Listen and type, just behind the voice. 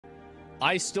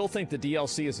I still think the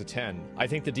DLC is a 10. I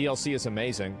think the DLC is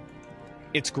amazing.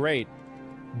 It's great.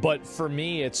 But for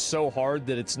me, it's so hard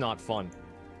that it's not fun.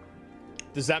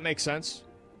 Does that make sense?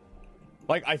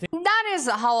 Like, I think that is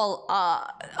how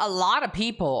a lot of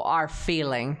people are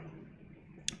feeling.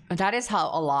 That is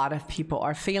how a lot of people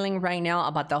are feeling right now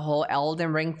about the whole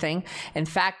Elden Ring thing. In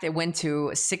fact, it went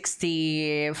to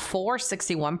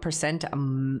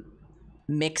 61%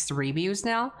 mixed reviews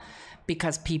now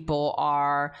because people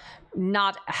are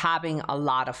not having a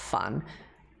lot of fun.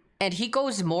 And he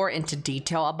goes more into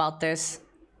detail about this.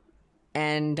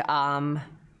 And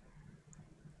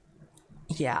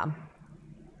yeah. I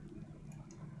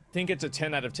think it's a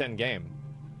 10 out of 10 game.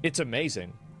 It's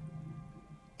amazing.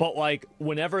 But like,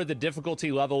 whenever the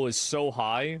difficulty level is so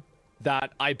high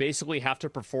that I basically have to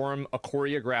perform a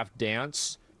choreographed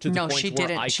dance to the point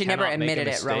where I cannot make a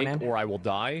mistake or I will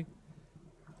die,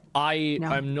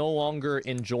 I'm no longer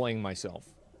enjoying myself.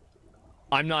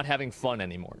 I'm not having fun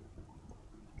anymore.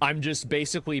 I'm just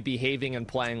basically behaving and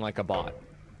playing like a bot.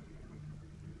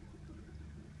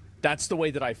 That's the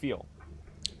way that I feel.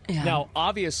 Yeah. Now,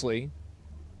 obviously,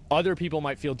 other people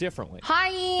might feel differently. Hi!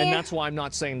 And that's why I'm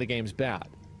not saying the game's bad.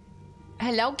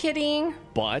 Hello, kidding.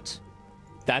 But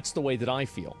that's the way that I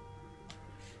feel.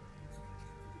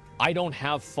 I don't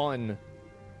have fun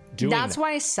doing That's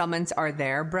why summons are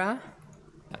there, bruh.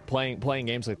 Playing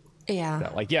games like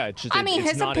that. Like, yeah, it's just... I mean,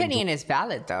 his opinion is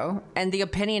valid, though. And the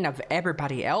opinion of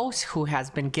everybody else who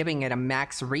has been giving it a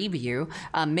mixed review,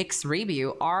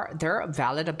 they're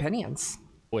valid opinions.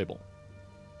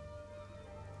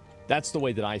 That's the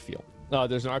way that I feel.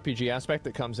 There's an RPG aspect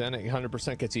that comes in. It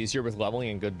 100% gets easier with leveling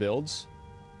and good builds.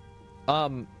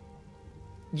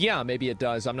 Yeah, maybe it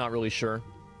does. I'm not really sure.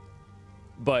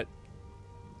 But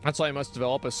that's why I must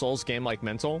develop a Souls game like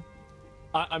mental.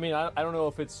 I mean, I don't know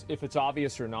if it's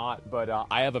obvious or not, but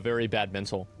I have a very bad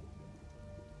mental.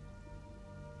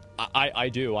 I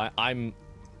do. I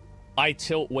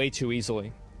tilt way too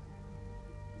easily.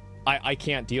 I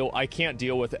can't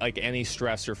deal with like any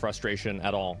stress or frustration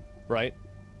at all, right?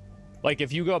 Like,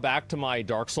 if you go back to my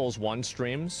Dark Souls 1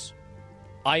 streams,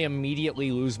 I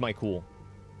immediately lose my cool.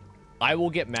 I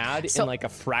will get mad in like a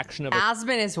fraction of a...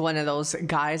 Asmon is one of those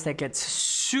guys that gets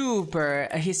super...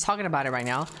 He's talking about it right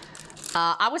now.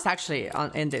 I was actually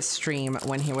in this stream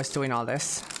when he was doing all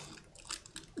this.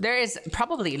 There is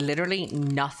probably literally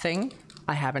nothing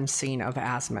I haven't seen of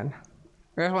Asmon.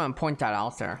 I just want to point that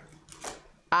out there.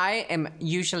 I am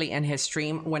usually in his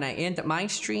stream. When I end my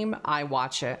stream, I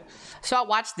watch it. So I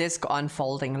watch this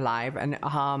unfolding live, and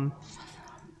a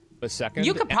second.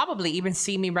 You could probably even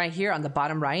see me right here on the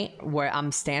bottom right where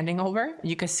I'm standing over.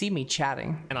 You can see me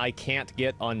chatting. And I can't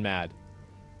get unmad.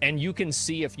 And you can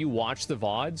see, if you watch the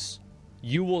VODs,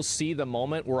 you will see the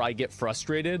moment where I get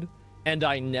frustrated and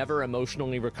I never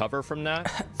emotionally recover from that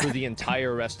for the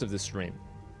entire rest of the stream.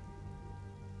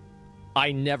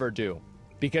 I never do.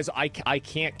 Because I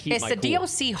can't keep my cool. Is the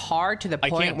DLC hard to the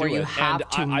point where you have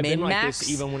to min-max? I've been like this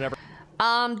even whenever...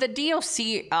 The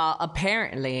DLC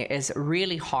apparently is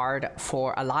really hard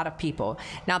for a lot of people.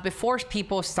 Now, before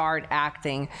people start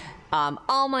acting,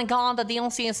 oh my god, the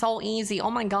DLC is so easy.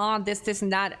 Oh my god, this,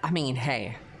 and that. I mean,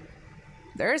 hey,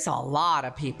 there's a lot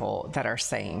of people that are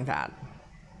saying that.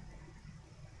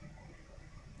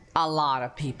 A lot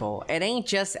of people. It ain't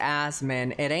just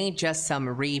Asmon. It ain't just some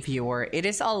reviewer. It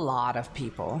is a lot of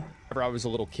people. Whenever I was a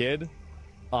little kid,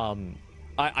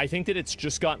 I think that it's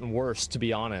just gotten worse, to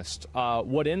be honest.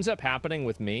 What ends up happening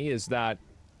with me is that,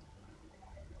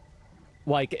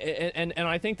 like, and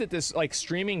I think that this, like,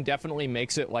 streaming definitely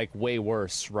makes it, like, way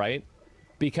worse, right?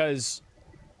 Because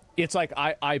it's like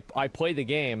I play the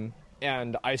game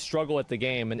and I struggle at the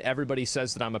game and everybody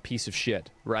says that I'm a piece of shit,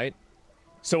 right?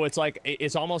 So it's like,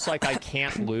 it's almost like I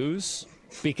can't lose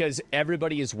because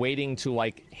everybody is waiting to,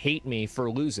 like, hate me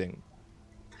for losing.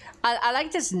 I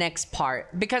like this next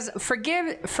part because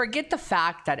forget the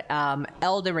fact that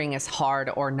Elden Ring is hard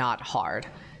or not hard.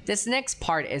 This next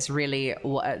part is really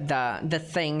the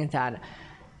thing that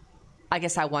I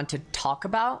guess I want to talk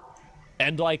about.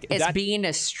 And like, it's being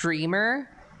a streamer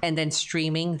and then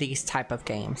streaming these type of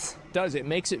games. It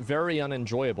makes it very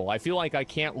unenjoyable. I feel like I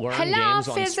can't learn games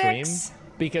on stream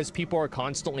because people are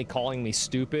constantly calling me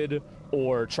stupid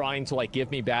or trying to, like,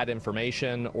 give me bad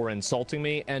information or insulting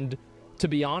me, and to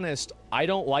be honest, I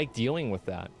don't like dealing with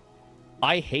that.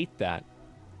 I hate that.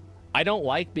 I don't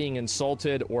like being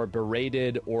insulted or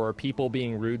berated or people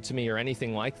being rude to me or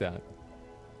anything like that.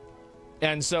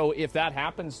 And so if that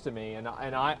happens to me and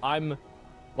I'm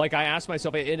like, I ask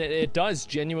myself, it does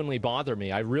genuinely bother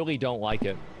me. I really don't like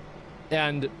it.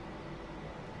 And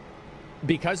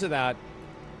because of that,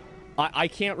 I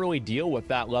can't really deal with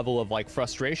that level of like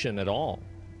frustration at all.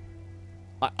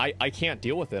 I can't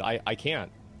deal with it. I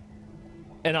can't.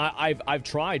 And I've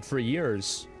tried for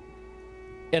years,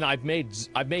 and I've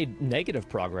made negative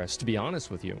progress, to be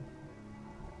honest with you.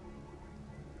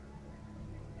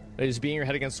 Is beating your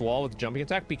head against the wall with a jumping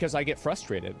attack because I get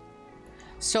frustrated.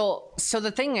 So the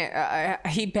thing,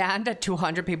 he banned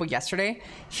 200 people yesterday.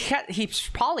 He's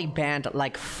probably banned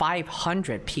like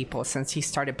 500 people since he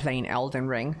started playing Elden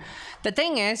Ring. The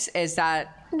thing is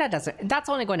that that's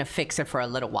only going to fix it for a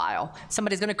little while.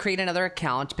 Somebody's going to create another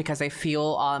account because they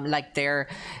feel like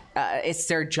it's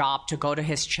their job to go to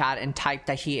his chat and type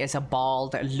that he is a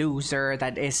bald loser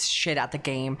that is shit at the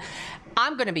game.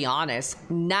 I'm going to be honest,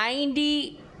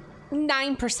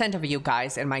 99% of you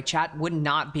guys in my chat would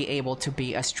not be able to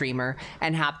be a streamer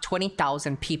and have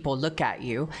 20,000 people look at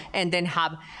you and then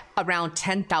have around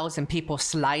 10,000 people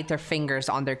slide their fingers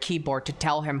on their keyboard to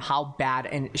tell him how bad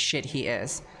and shit he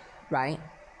is, right?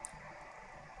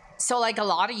 So like a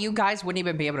lot of you guys wouldn't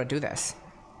even be able to do this.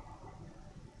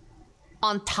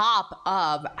 On top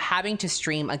of having to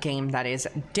stream a game that is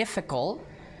difficult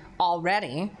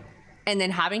already, and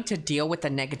then having to deal with the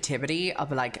negativity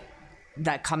of like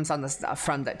that comes on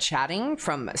from the chatting,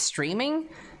 from streaming,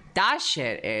 that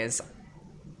shit is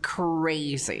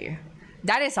crazy.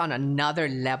 That is on another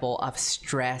level of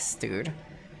stress, dude.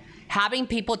 Having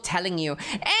people telling you,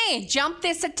 hey, jump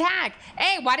this attack.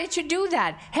 Hey, why did you do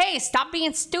that? Hey, stop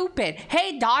being stupid.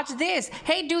 Hey, dodge this.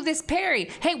 Hey, do this parry.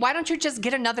 Hey, why don't you just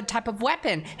get another type of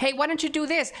weapon? Hey, why don't you do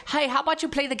this? Hey, how about you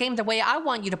play the game the way I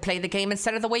want you to play the game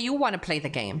instead of the way you want to play the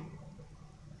game?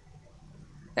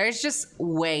 There's just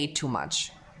way too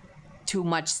much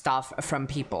stuff from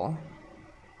people.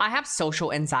 I have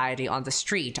social anxiety on the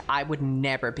street. I would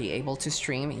never be able to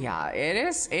stream. Yeah,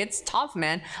 it's tough,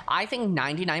 man. I think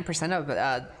 99% of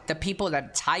the people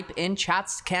that type in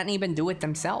chats can't even do it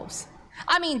themselves.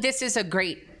 I mean, this is a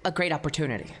great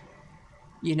opportunity.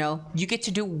 You know, you get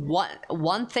to do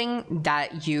one thing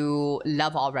that you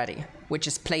love already, which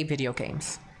is play video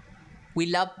games.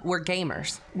 We're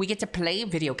gamers. We get to play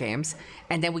video games,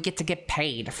 and then we get to get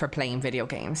paid for playing video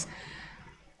games.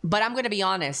 But I'm going to be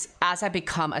honest, as I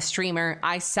become a streamer,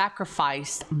 I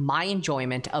sacrificed my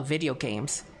enjoyment of video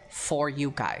games for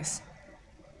you guys.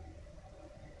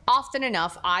 Often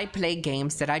enough, I play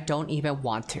games that I don't even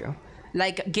want to.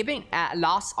 Like giving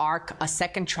Lost Ark a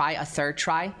second try, a third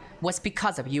try, was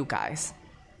because of you guys.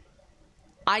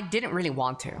 I didn't really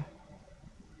want to.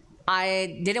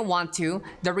 I didn't want to.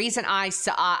 The reason I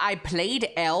played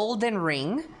Elden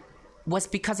Ring was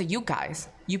because of you guys.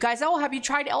 You guys, oh, have you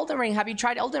tried Elden Ring? Have you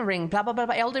tried Elden Ring? Blah, blah, blah,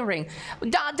 blah, Elden Ring.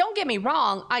 Don't get me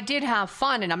wrong. I did have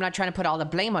fun, and I'm not trying to put all the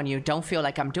blame on you. Don't feel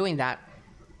like I'm doing that.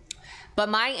 But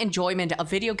my enjoyment of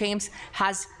video games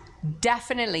has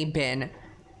definitely been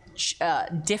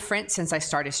different since I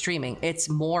started streaming. It's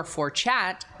more for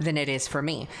chat than it is for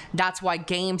me. That's why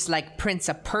games like Prince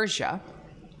of Persia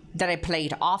that I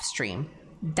played off stream,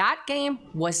 that game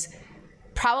was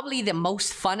probably the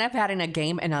most fun I've had in a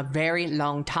game in a very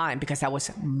long time, because that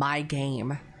was my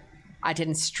game. I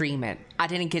didn't stream it. I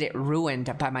didn't get it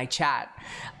ruined by my chat.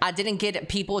 I didn't get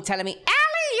people telling me,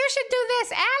 Elly, you should do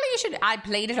this. Elly, you should. I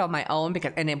played it on my own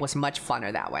and it was much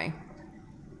funner that way.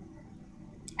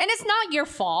 And it's not your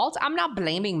fault. I'm not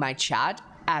blaming my chat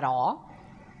at all.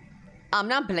 I'm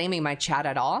not blaming my chat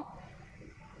at all.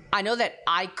 I know that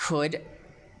I could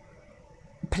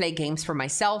play games for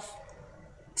myself.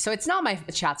 So it's not my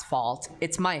chat's fault.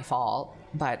 It's my fault,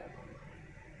 but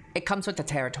it comes with the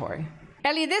territory.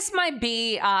 Elly, this might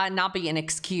be not be an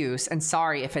excuse, and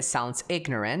sorry if it sounds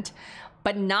ignorant,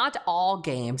 but not all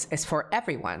games is for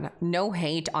everyone. No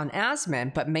hate on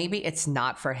Asmon, but maybe it's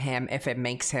not for him if it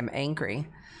makes him angry.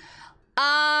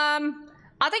 I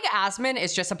think Asmon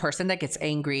is just a person that gets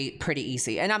angry pretty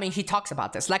easy. And I mean, he talks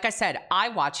about this. Like I said, I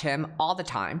watch him all the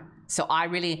time. So I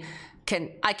really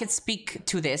can speak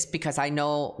to this because I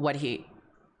know what he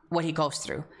goes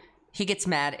through. He gets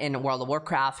mad in World of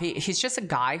Warcraft. He's just a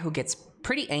guy who gets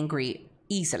pretty angry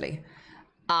easily.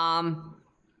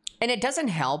 And it doesn't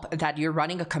help that you're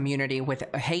running a community with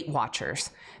hate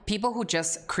watchers, people who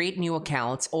just create new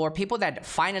accounts, or people that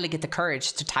finally get the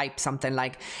courage to type something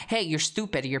like, hey, you're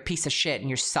stupid, you're a piece of shit, and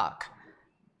you suck.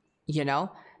 You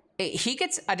know? He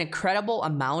gets an incredible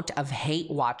amount of hate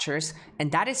watchers,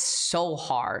 and that is so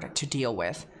hard to deal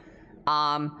with.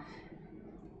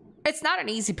 It's not an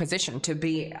easy position to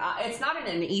be. It's not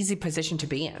an easy position to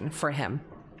be in for him.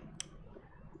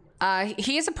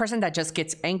 He is a person that just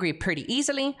gets angry pretty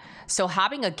easily. So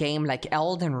having a game like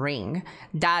Elden Ring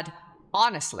that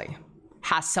honestly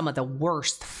has some of the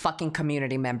worst fucking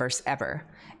community members ever.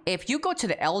 If you go to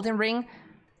the Elden Ring,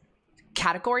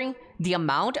 category, the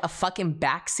amount of fucking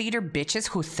backseater bitches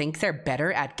who think they're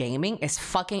better at gaming is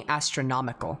fucking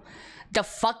astronomical. The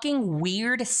fucking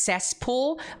weird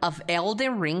cesspool of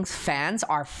Elden Ring fans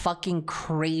are fucking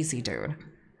crazy, dude.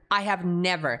 I have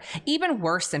never, even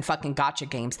worse than fucking gacha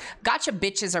games. Gacha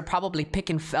bitches are probably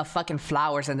picking fucking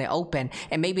flowers in the open,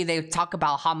 and maybe they talk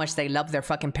about how much they love their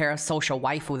fucking parasocial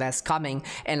waifu that's coming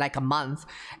in like a month.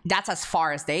 That's as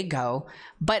far as they go.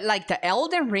 But like the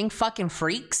Elden Ring fucking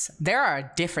freaks, they're a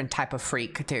different type of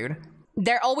freak, dude.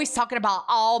 They're always talking about,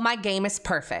 oh, my game is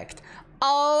perfect.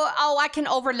 Oh, I can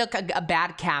overlook a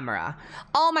bad camera.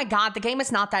 Oh my god, the game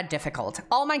is not that difficult.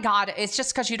 Oh my god, it's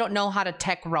just because you don't know how to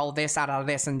tech roll this out of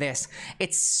this and this.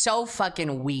 It's so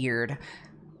fucking weird.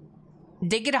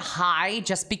 They get a high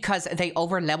just because they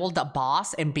over-leveled a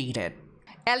boss and beat it.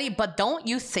 Elly, but don't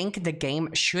you think the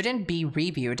game shouldn't be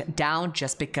reviewed down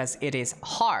just because it is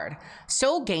hard?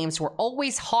 So games were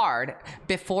always hard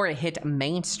before it hit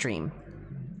mainstream.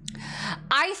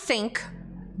 I think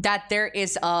that there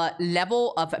is a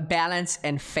level of balance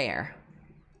and fair.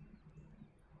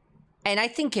 And I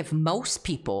think if most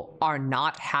people are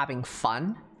not having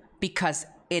fun because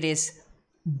it is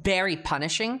very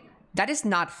punishing, that is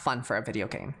not fun for a video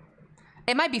game.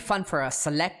 It might be fun for a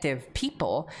selective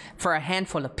people, for a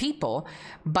handful of people,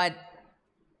 but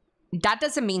that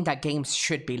doesn't mean that games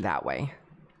should be that way.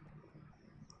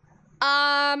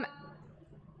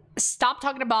 Stop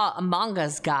talking about Among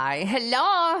Us, guy.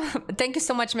 Hello. Thank you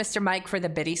so much, Mr. Mike, for the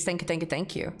biddies. Thank you, thank you,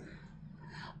 thank you.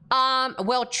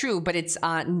 Well, true, but it's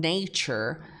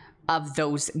nature of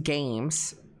those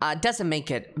games. Doesn't make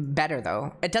it better,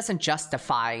 though. It doesn't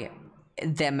justify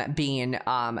them being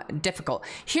difficult.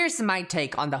 Here's my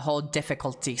take on the whole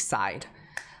difficulty side.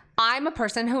 I'm a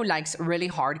person who likes really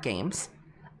hard games.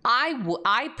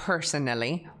 I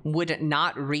personally would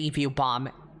not review bomb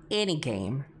any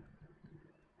game.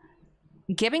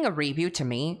 Giving a review to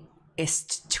me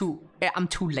is I'm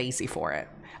too lazy for it.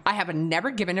 I have never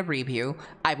given a review.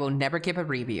 I will never give a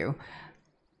review.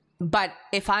 But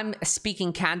if I'm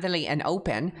speaking candidly and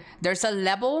open, there's a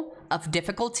level of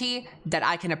difficulty that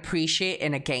I can appreciate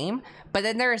in a game, but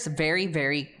then there is very,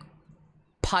 very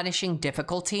punishing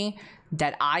difficulty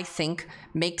that I think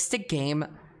makes the game,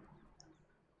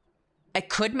 it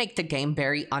could make the game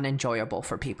very unenjoyable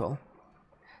for people.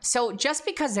 So just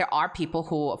because there are people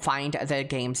who find the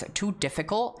games too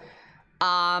difficult,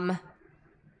 number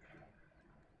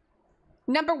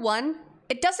one,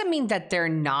 it doesn't mean that they're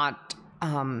not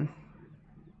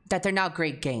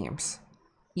great games.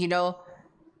 You know,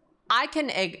 I can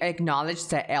acknowledge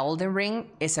that Elden Ring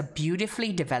is a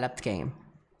beautifully developed game.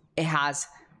 It has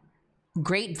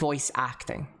great voice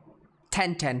acting,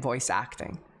 10/10 voice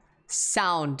acting,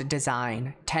 sound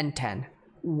design, 10/10.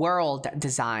 World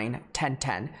design,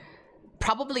 10/10.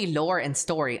 Probably lore and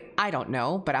story, I don't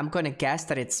know, but I'm gonna guess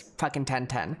that it's fucking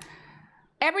 10/10.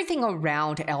 Everything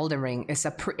around Elden Ring is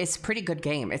it's pretty good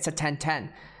game. It's a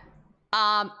 10/10.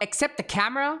 Except the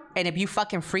camera, and if you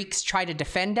fucking freaks try to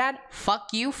defend that,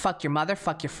 fuck you, fuck your mother,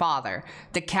 fuck your father.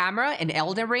 The camera in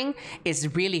Elden Ring is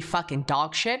really fucking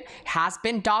dog shit, has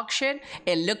been dog shit.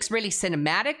 It looks really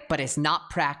cinematic, but it's not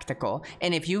practical.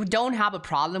 And if you don't have a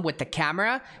problem with the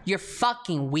camera, you're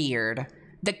fucking weird.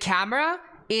 The camera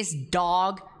is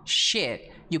dog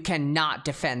shit. You cannot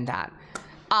defend that.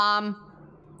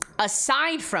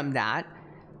 Aside from that,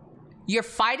 you're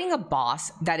fighting a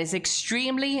boss that is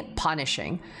extremely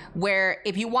punishing, where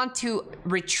if you want to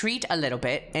retreat a little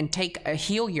bit and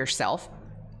heal yourself,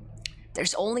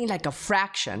 there's only like a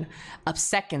fraction of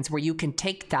seconds where you can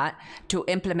take that to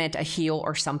implement a heal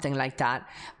or something like that,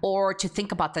 or to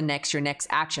think about your next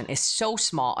action is so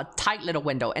small, a tight little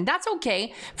window. And that's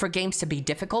okay for games to be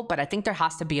difficult, but I think there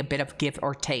has to be a bit of give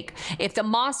or take. If the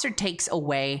monster takes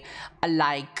away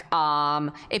like,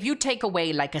 if you take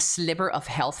away like a sliver of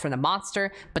health from the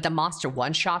monster, but the monster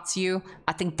one-shots you,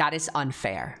 I think that is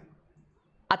unfair.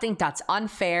 I think that's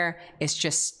unfair. It's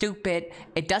just stupid.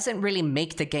 It doesn't really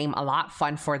make the game a lot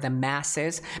fun for the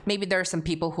masses. Maybe there are some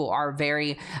people who are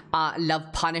very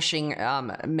love punishing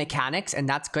mechanics, and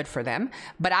that's good for them.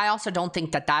 But I also don't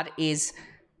think that that is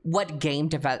what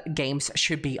games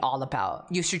should be all about.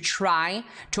 You should try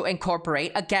to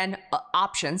incorporate, again,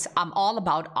 options. I'm all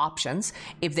about options.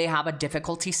 If they have a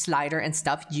difficulty slider and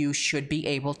stuff, you should be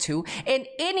able to, in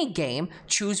any game,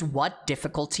 choose what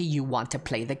difficulty you want to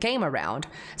play the game around.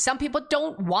 Some people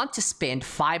don't want to spend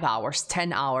 5 hours,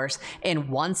 10 hours in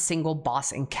one single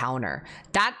boss encounter.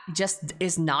 That just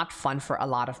is not fun for a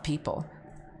lot of people.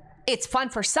 It's fun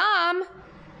for some,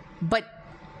 but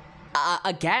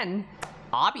again,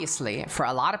 obviously, for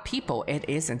a lot of people, it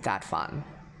isn't that fun.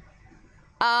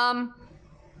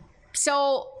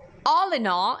 So all in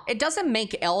all, it doesn't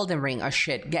make Elden Ring a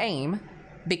shit game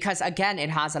because, again, it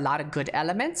has a lot of good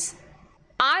elements.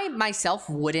 I myself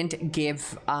wouldn't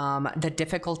give the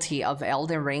difficulty of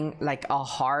Elden Ring like a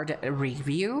hard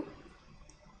review,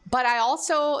 but I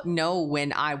also know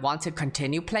when I want to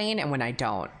continue playing and when I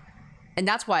don't. And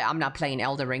that's why I'm not playing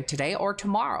Elden Ring today or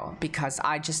tomorrow, because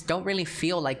I just don't really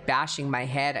feel like bashing my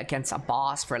head against a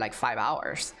boss for like 5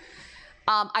 hours.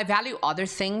 I value other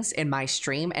things in my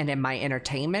stream and in my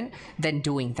entertainment than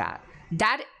doing that.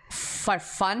 That for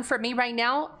fun for me right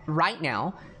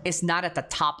now is not at the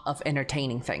top of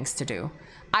entertaining things to do.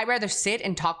 I'd rather sit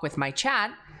and talk with my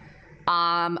chat,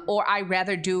 or I'd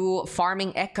rather do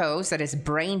farming echoes that is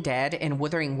brain dead and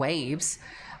withering waves.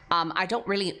 I don't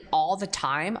really all the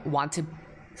time want to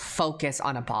focus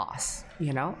on a boss,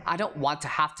 you know? I don't want to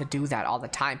have to do that all the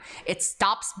time. It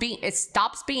stops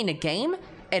being a game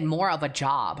and more of a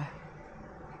job.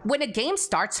 When a game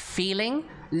starts feeling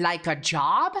like a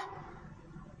job,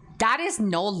 that is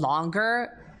no longer,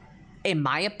 in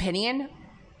my opinion,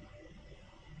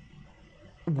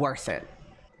 worth it.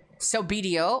 So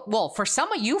BDO, well, for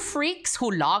some of you freaks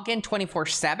who log in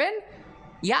 24/7,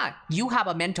 yeah, you have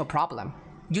a mental problem.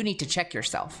 You need to check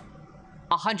yourself.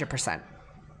 100%.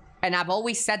 And I've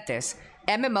always said this,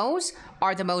 MMOs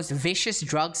are the most vicious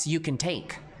drugs you can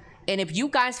take. And if you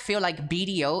guys feel like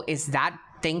BDO is that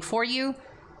thing for you,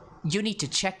 you need to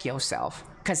check yourself,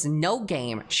 because no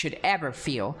game should ever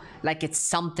feel like it's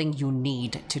something you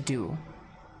need to do.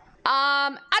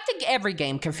 I think every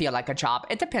game can feel like a job.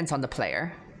 It depends on the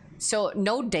player. So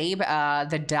no Dave,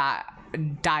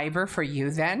 diver for you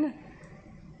then.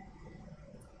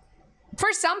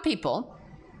 For some people,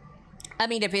 I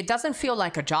mean, if it doesn't feel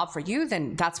like a job for you,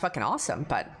 then that's fucking awesome.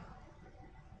 But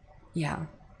yeah,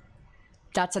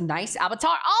 that's a nice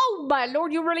avatar. Oh my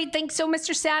lord, you really think so,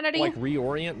 Mr. Sanity? Like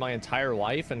reorient my entire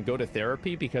life and go to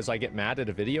therapy because I get mad at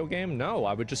a video game? No,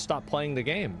 I would just stop playing the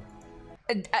game.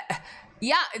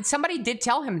 Yeah, somebody did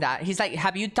tell him that. He's like,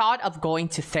 have you thought of going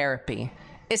to therapy?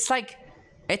 It's like,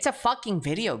 it's a fucking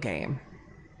video game.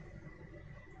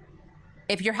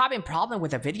 If you're having a problem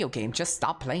with a video game, just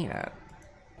stop playing it.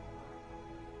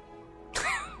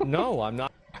 No, I'm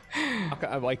not.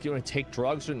 Like, you want to take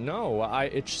drugs? Or no,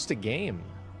 it's just a game.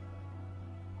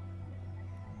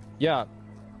 Yeah.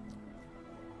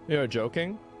 You're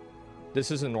joking?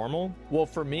 This isn't normal? Well,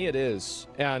 for me it is.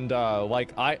 And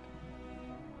like I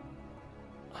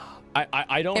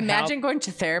don't imagine going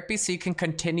to therapy so you can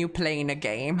continue playing a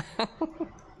game.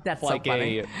 That's like so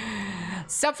funny.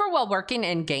 Suffer while working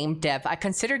in game dev. I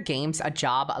consider games a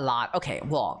job a lot. Okay,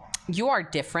 well, you are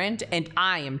different and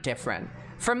I am different.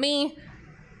 For me,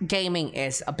 gaming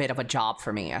is a bit of a job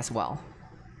for me as well.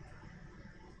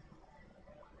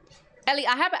 Elly,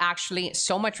 I have actually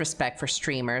so much respect for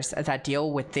streamers that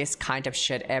deal with this kind of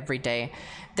shit every day.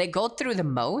 They go through the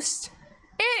most.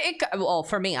 Well,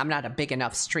 for me, I'm not a big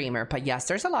enough streamer, but yes,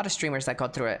 there's a lot of streamers that go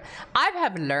through it. I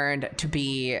have learned to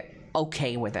be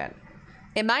okay with it.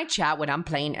 In my chat, when I'm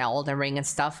playing Elden Ring and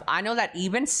stuff, I know that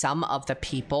even some of the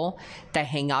people that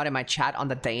hang out in my chat on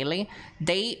the daily,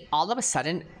 they all of a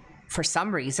sudden, for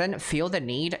some reason, feel the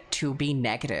need to be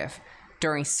negative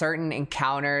during certain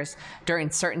encounters, during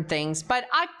certain things, but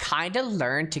I kind of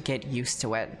learned to get used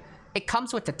to it. It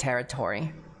comes with the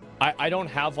territory. I don't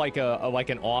have like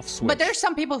an off switch. But there's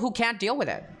some people who can't deal with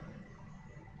it.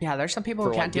 Yeah, there's some people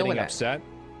who can't deal with it. Upset.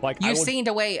 Like, you've seen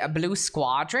the way a Blue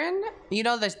Squadron, you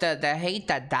know, the hate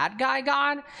that guy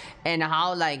got, and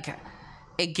how like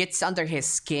it gets under his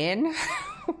skin.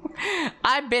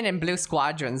 I've been in Blue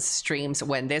Squadron's streams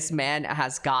when this man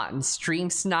has gotten stream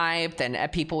sniped, and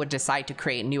people would decide to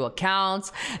create new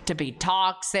accounts to be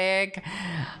toxic.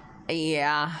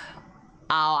 Yeah,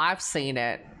 oh, I've seen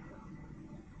it.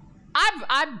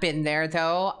 I've been there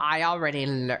though. I already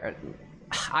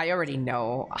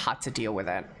know how to deal with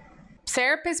it.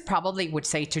 Therapists probably would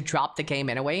say to drop the game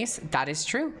anyways. That is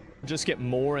true. Just get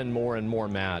more and more and more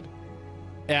mad.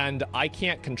 And I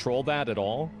can't control that at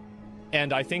all.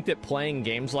 And I think that playing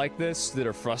games like this that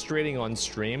are frustrating on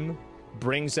stream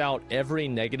brings out every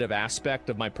negative aspect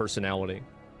of my personality.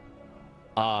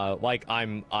 Like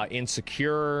I'm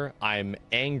insecure, I'm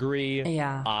angry,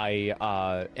 yeah.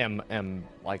 I am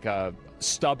like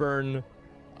stubborn,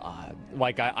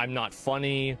 like I'm not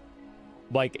funny.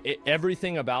 Like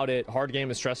everything about it, hard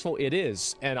game is stressful. It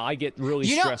is, and I get really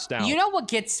stressed out. You know what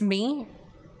gets me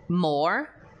more?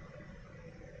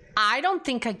 I don't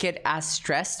think I get as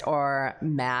stressed or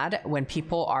mad when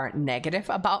people are negative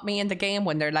about me in the game,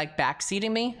 when they're like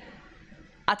backseating me.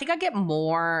 I think I get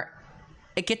more,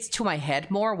 it gets to my head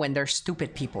more when there's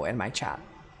stupid people in my chat.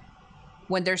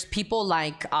 when there's people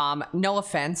like, no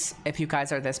offense if you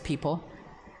guys are this people,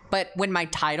 but when my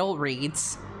title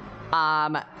reads,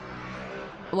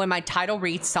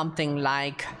 something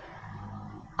like,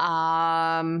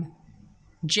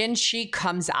 Jinshi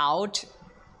comes out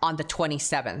on the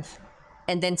 27th,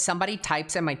 and then somebody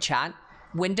types in my chat,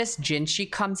 when does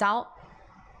Jinshi comes out?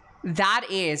 That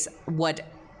is what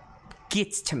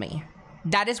gets to me.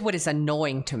 That is what is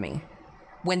annoying to me.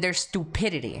 When there's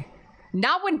stupidity.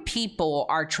 Not when people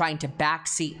are trying to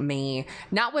backseat me.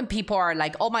 Not when people are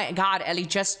like, oh my God, Elly,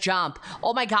 just jump.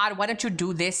 Oh my God, why don't you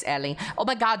do this, Elly? Oh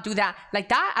my God, do that. Like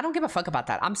that, I don't give a fuck about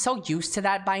that. I'm so used to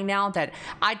that by now that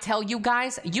I tell you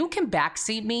guys, you can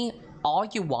backseat me all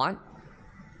you want,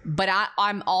 but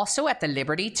I'm also at the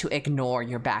liberty to ignore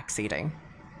your backseating.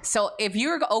 So if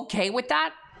you're okay with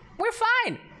that, we're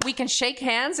fine. We can shake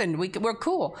hands and we're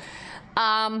cool.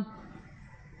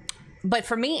 But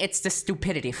for me, it's the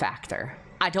stupidity factor.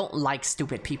 I don't like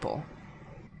stupid people.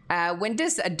 When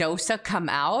does Adosa come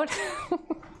out?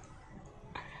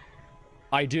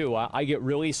 I do. I get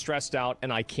really stressed out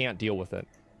and I can't deal with it.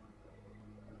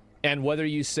 And whether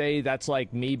you say that's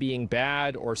like me being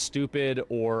bad or stupid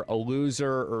or a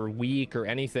loser or weak or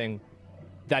anything,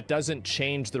 that doesn't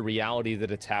change the reality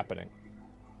that it's happening.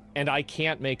 And I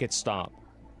can't make it stop.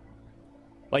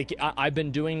 Like, I've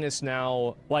been doing this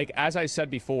now, like, as I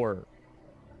said before,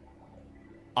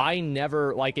 I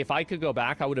never, like, if I could go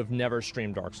back, I would have never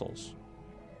streamed Dark Souls.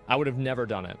 I would have never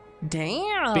done it.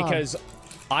 Damn. Because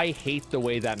I hate the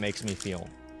way that makes me feel.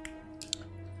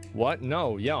 What?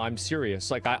 No, yeah, I'm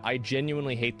serious. Like, I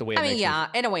genuinely hate the way it makes me feel.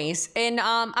 Anyways, and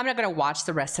I'm not gonna watch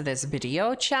the rest of this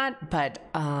video, chat, but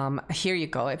here you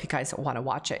go if you guys want to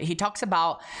watch it. He talks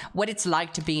about what it's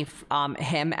like to be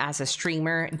him as a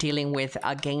streamer dealing with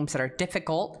games that are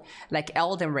difficult, like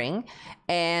Elden Ring,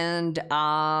 and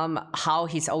how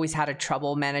he's always had a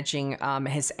trouble managing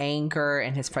his anger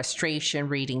and his frustration,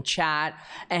 reading chat,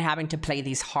 and having to play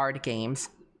these hard games.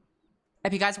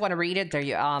 If you guys want to read it, there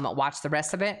you watch the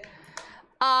rest of it.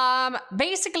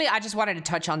 Basically, I just wanted to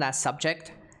touch on that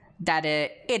subject. That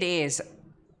it is,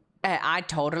 I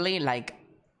totally like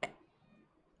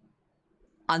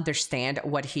understand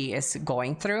what he is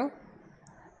going through.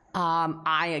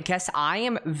 I guess I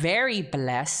am very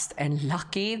blessed and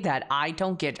lucky that I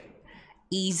don't get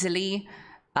easily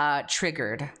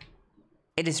triggered.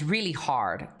 It is really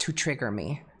hard to trigger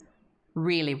me.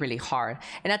 Really, really hard.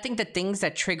 And I think the things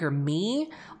that trigger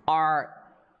me are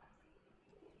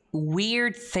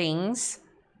weird things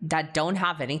that don't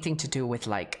have anything to do with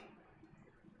like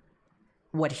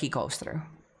what he goes through.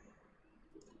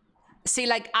 See,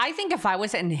 like, I think if I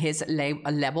was in his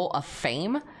level of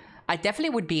fame, I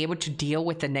definitely would be able to deal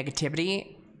with the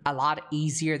negativity a lot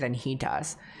easier than he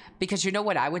does. Because you know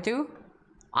what I would do?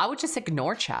 I would just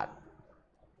ignore chat.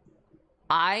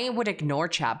 I would ignore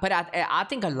chat, but I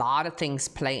think a lot of things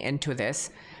play into this.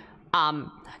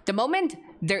 The moment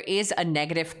there is a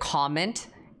negative comment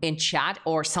in chat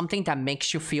or something that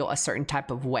makes you feel a certain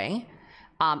type of way,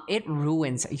 it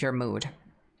ruins your mood.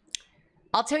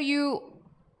 I'll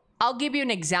give you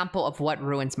an example of what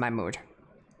ruins my mood.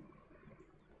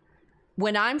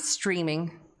 When I'm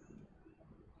streaming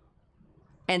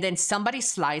and then somebody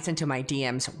slides into my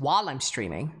DMs while I'm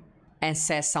streaming and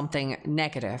says something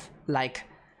negative, like,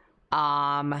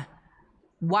 why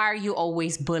are you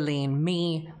always bullying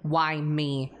me? Why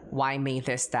me? Why me?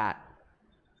 This, that.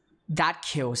 That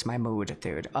kills my mood,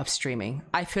 dude, of streaming.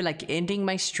 I feel like ending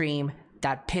my stream,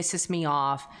 that pisses me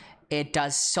off. It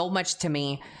does so much to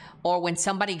me. Or when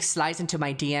somebody slides into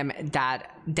my DM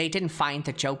that they didn't find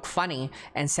the joke funny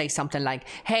and say something like,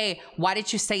 hey, why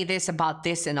did you say this about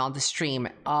this and on the stream?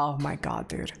 Oh my God,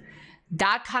 dude.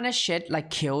 That kind of shit like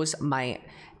kills my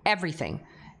everything.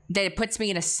 That it puts me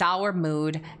in a sour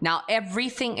mood. Now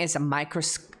everything is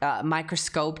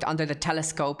microscoped under the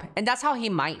telescope, and that's how he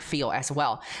might feel as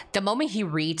well. The moment he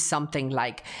reads something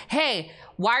like, hey,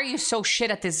 why are you so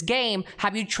shit at this game?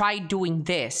 Have you tried doing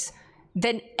this?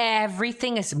 Then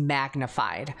everything is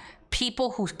magnified.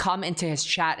 People who come into his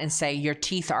chat and say, your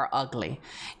teeth are ugly,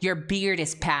 your beard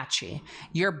is patchy,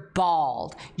 you're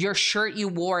bald, your shirt you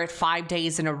wore it 5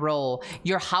 days in a row,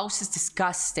 your house is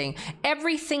disgusting.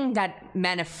 Everything that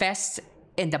manifests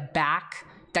in the back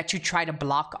that you try to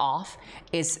block off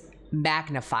is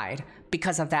magnified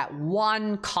because of that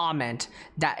one comment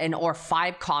or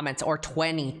 5 comments or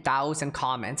 20,000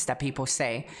 comments that people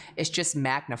say. It's just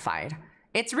magnified.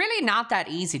 It's really not that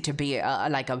easy to be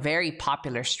like a very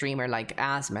popular streamer like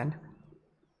Asmon.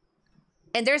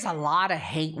 And there's a lot of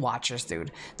hate watchers,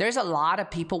 dude. There's a lot of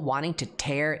people wanting to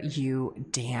tear you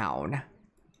down.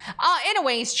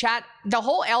 Anyways, chat, the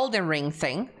whole Elden Ring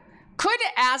thing Could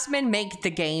Asmon make the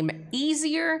game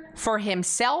easier for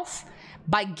himself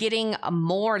by getting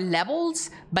more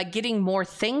levels, by getting more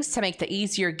things to make the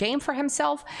easier game for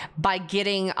himself, by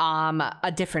getting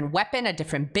a different weapon, a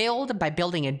different build, by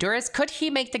building endurance? Could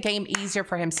he make the game easier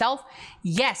for himself?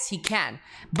 Yes, he can.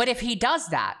 But if he does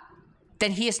that,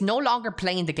 then he is no longer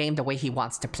playing the game the way he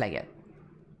wants to play it.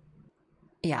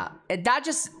 Yeah, that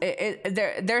just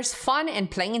there's fun in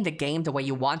playing the game the way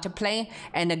you want to play,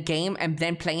 and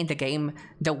then playing the game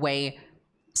the way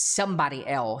somebody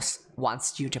else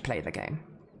wants you to play the game.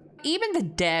 Even the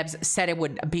devs said it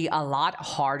would be a lot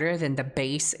harder than the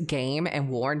base game and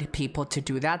warned people to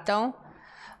do that though.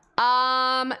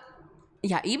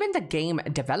 Yeah, even the game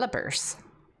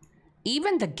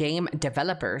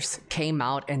developers came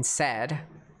out and said,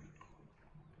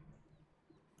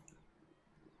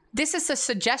 this is a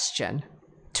suggestion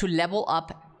to level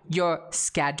up your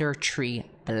scatter tree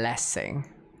blessing.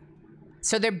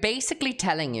 So they're basically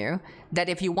telling you that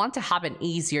if you want to have an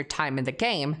easier time in the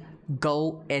game,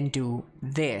 go and do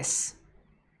this.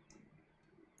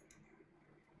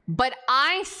 But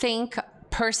I think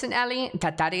personally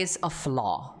that is a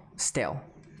flaw still.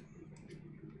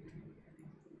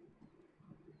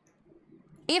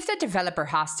 If the developer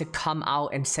has to come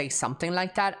out and say something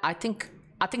like that, I think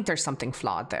there's something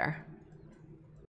flawed there.